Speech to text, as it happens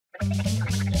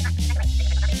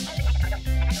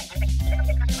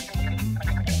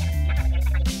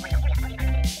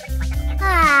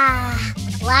Ah,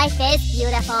 life is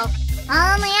beautiful.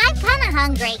 Only I'm kind of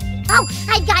hungry. Oh,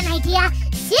 I've got an idea.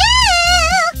 Sue!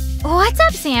 What's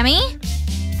up, Sammy?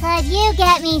 Could you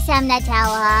get me some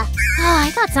Nutella? Oh,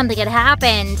 I thought something had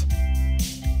happened.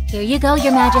 Here you go,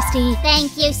 Your Majesty.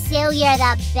 Thank you, Sue. You're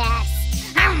the best.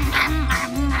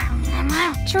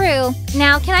 True.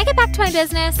 Now, can I get back to my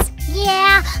business?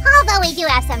 Yeah, although we do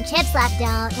have some chips left,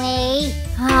 don't we?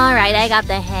 All right, I got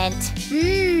the hint.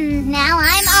 Now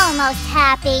I'm almost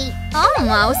happy.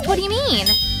 Almost? What do you mean?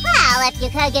 Well, if you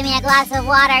could give me a glass of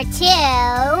water,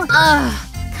 too. Ugh.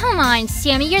 Come on,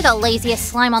 Sammy, you're the laziest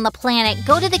slime on the planet.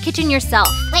 Go to the kitchen yourself.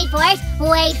 Wait for it.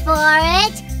 Wait for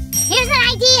it. Here's an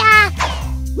idea.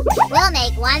 We'll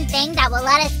make one thing that will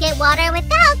let us get water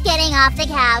without getting off the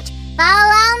couch.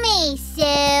 Follow me,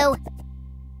 Sue.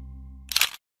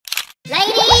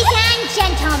 Ladies and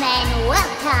gentlemen,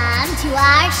 welcome to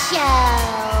our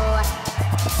show.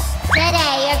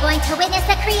 Today, you're going to witness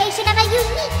the creation of a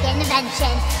unique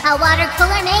invention. A water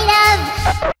cooler made of,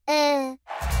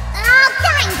 all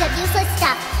kinds of useless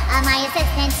stuff. My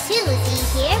assistant Susie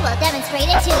here will demonstrate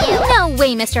it to you. No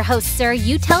way, Mr. Host, sir.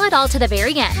 You tell it all to the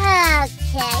very end.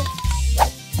 Okay.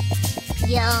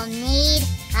 You'll need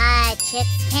a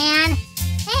chips can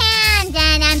and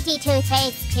an empty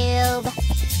toothpaste tube.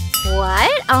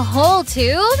 What? A whole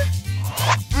tube?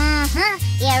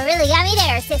 You really got me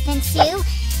there, Assistant Sue.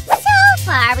 So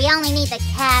far, we only need the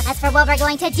cap. As for what we're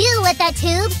going to do with the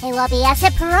tube, it will be a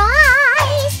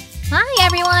surprise. Hi,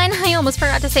 everyone. I almost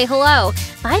forgot to say hello.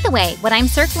 By the way, what I'm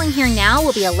circling here now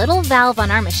will be a little valve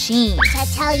on our machine. To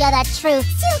tell you the truth,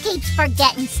 Sue keeps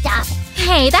forgetting stuff.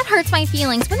 Hey, that hurts my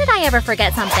feelings. When did I ever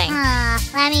forget something?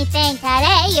 Let me think.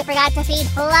 Today, you forgot to feed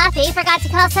Fluffy, forgot to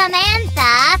call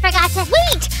Samantha, forgot to...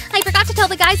 Wait! I forgot to tell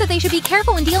the guys that they should be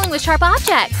careful when dealing with sharp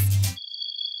objects.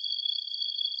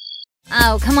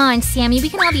 Oh, come on, Sammy. We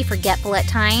can all be forgetful at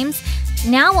times.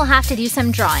 Now we'll have to do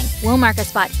some drawing. We'll mark a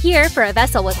spot here for a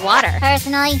vessel with water.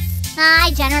 Personally,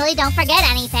 I generally don't forget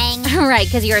anything. Right,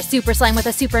 because you're a super slime with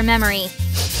a super memory.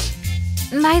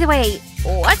 By the way,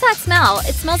 what's that smell?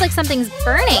 It smells like something's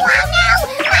burning. Oh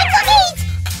no! My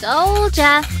cookies!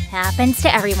 Soldier. Happens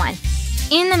to everyone.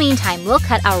 In the meantime, we'll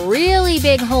cut a really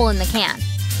big hole in the can.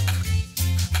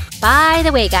 By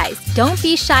the way, guys, don't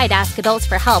be shy to ask adults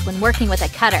for help when working with a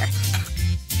cutter.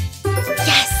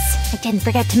 Yes! I didn't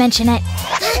forget to mention it.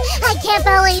 I can't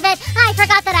believe it! I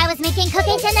forgot that I was making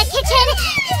cookies in the kitchen!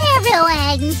 They're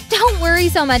ruined! Don't worry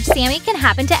so much, Sammy. It can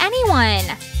happen to anyone.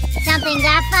 Something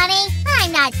that funny?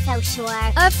 I'm not so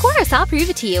sure. Of course, I'll prove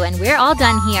it to you, and we're all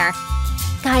done here.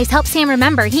 Guys, help Sam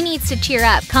remember. He needs to cheer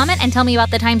up. Comment and tell me about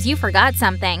the times you forgot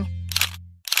something.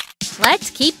 Let's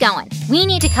keep going. We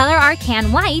need to color our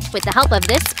can white with the help of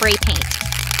this spray paint.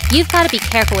 You've got to be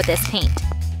careful with this paint.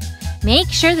 Make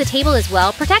sure the table is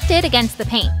well protected against the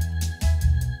paint.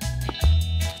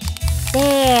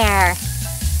 There.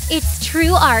 It's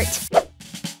true art.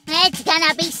 It's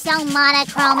gonna be so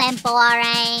monochrome and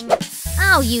boring.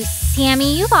 Oh, you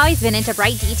Sammy, you've always been into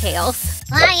bright details.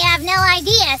 I have no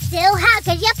idea, Sue. How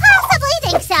could you possibly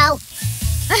think so?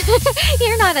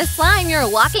 You're not a slime, you're a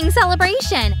walking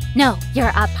celebration. No,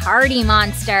 you're a party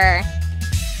monster.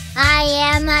 I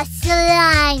am a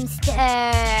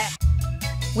slimester.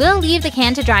 We'll leave the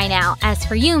can to dry now. As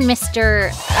for you, Mr.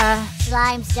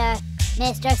 Slimester.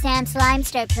 Mr. Sam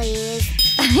Slimester, please.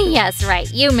 Yes, right.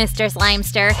 You, Mr.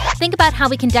 Slimester. Think about how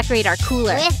we can decorate our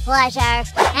cooler. With pleasure.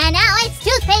 And now it's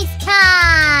toothpaste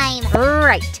time!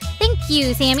 Right. Thank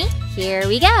you, Sammy. Here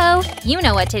we go. You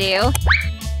know what to do.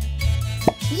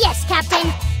 Yes,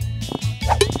 Captain.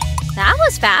 That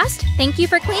was fast. Thank you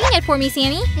for cleaning it for me,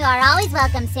 Sammy. You are always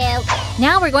welcome, Sue.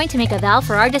 Now we're going to make a valve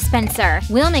for our dispenser.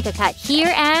 We'll make a cut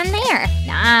here and there.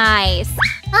 Nice.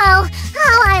 Oh,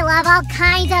 I love all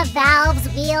kinds of valves,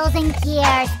 wheels, and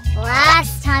gears.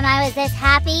 Last time I was this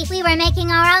happy, we were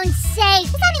making our own safe.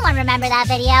 Does anyone remember that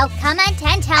video? Comment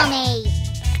and tell me.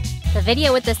 The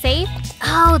video with the safe?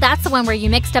 Oh, that's the one where you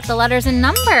mixed up the letters and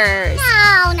numbers.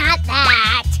 No, not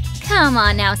that. Come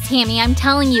on now, Sammy. I'm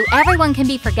telling you, everyone can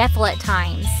be forgetful at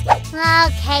times.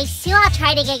 Okay, Sue, I'll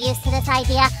try to get used to this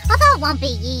idea, although it won't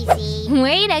be easy.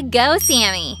 Way to go,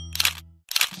 Sammy.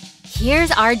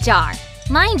 Here's our jar.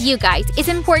 Mind you, guys, it's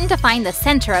important to find the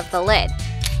center of the lid.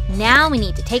 Now we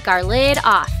need to take our lid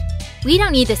off. We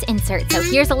don't need this insert, so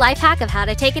here's a life hack of how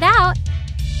to take it out.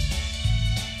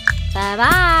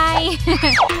 Bye-bye.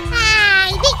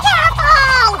 Hey, be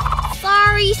careful!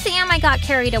 Sorry, Sam, I got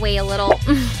carried away a little.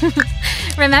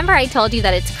 Remember I told you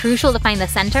that it's crucial to find the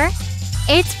center?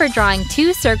 It's for drawing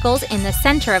 2 circles in the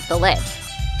center of the lid.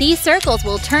 These circles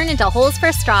will turn into holes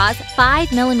for straws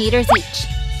 5 millimeters each.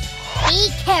 Be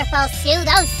careful, Sue.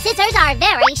 Those scissors are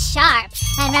very sharp.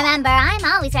 And remember, I'm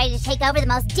always ready to take over the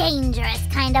most dangerous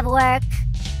kind of work.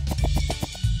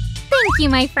 Thank you,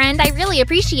 my friend. I really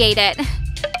appreciate it.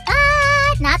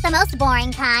 But not the most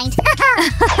boring kind.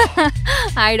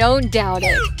 I don't doubt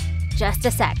it. Just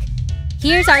a sec.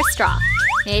 Here's our straw.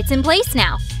 It's in place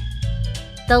now.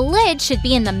 The lid should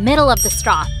be in the middle of the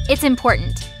straw. It's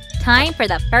important. Time for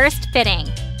the first fitting.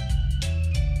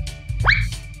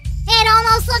 It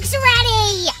almost looks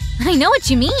ready! I know what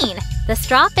you mean. The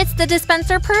straw fits the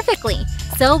dispenser perfectly,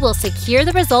 so we'll secure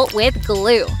the result with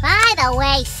glue. By the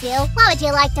way, Sue, what would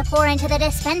you like to pour into the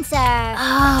dispenser?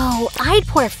 Oh, I'd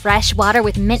pour fresh water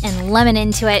with mint and lemon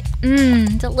into it.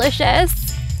 Mmm,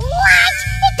 delicious. What?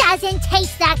 It doesn't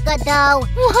taste that good, though.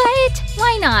 What?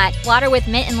 Why not? Water with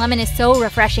mint and lemon is so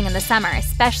refreshing in the summer,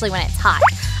 especially when it's hot.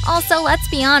 Also, let's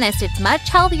be honest, it's much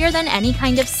healthier than any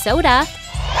kind of soda.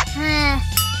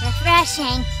 Refreshing.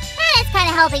 And it's kind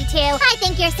of healthy, too. I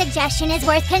think your suggestion is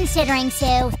worth considering,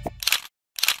 Sue.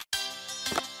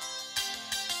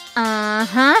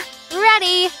 Uh-huh.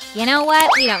 Ready. You know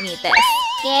what? We don't need this.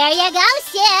 Here you go,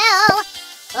 Sue.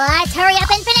 Let's hurry up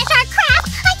and finish our craft.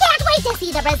 I can't wait to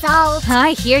see the result.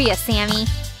 I hear you, Sammy.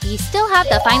 You still have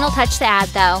the final touch to add,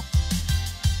 though.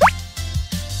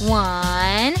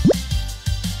 1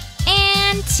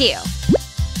 and 2.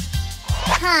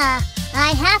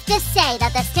 I have to say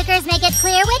that the stickers make it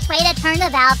clear which way to turn the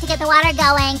valve to get the water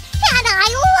going. And I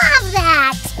love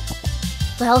that!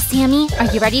 Well, Sammy, are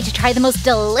you ready to try the most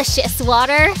delicious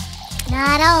water?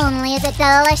 Not only is it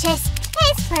delicious,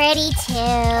 it's pretty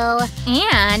too.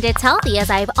 And it's healthy, as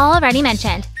I've already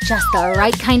mentioned. Just the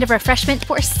right kind of refreshment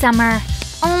for summer.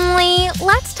 Only,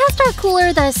 let's test our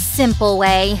cooler the simple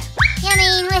way. You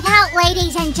mean without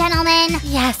ladies and gentlemen?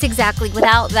 Yes, exactly,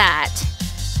 without that.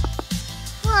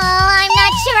 Oh, I'm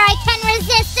not sure I can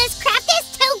resist. This craft is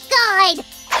too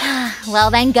good!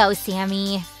 Well then go,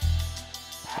 Sammy.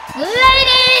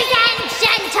 Ladies and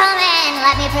gentlemen,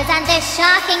 let me present this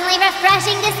shockingly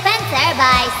refreshing dispenser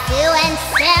by Sue and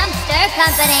Samster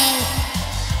Company.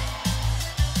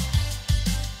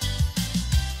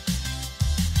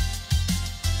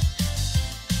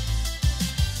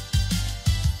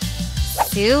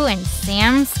 Sue and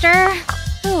Samster?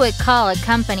 Who would call a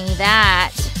company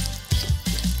that?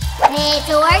 It's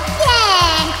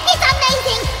working! It's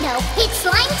amazing! No, it's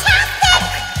slime-tastic!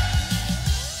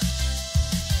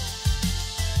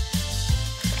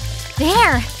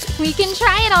 There! We can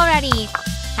try it already!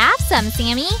 Have some,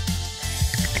 Sammy!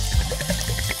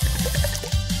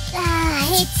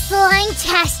 It's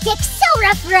slime-tastic! So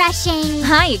refreshing!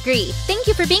 I agree. Thank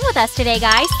you for being with us today,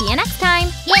 guys. See you next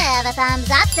time! Give a thumbs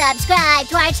up, subscribe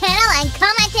to our channel, and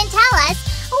comment and tell us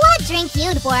what drink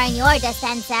you'd pour in your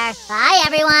dispenser. Bye,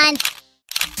 everyone!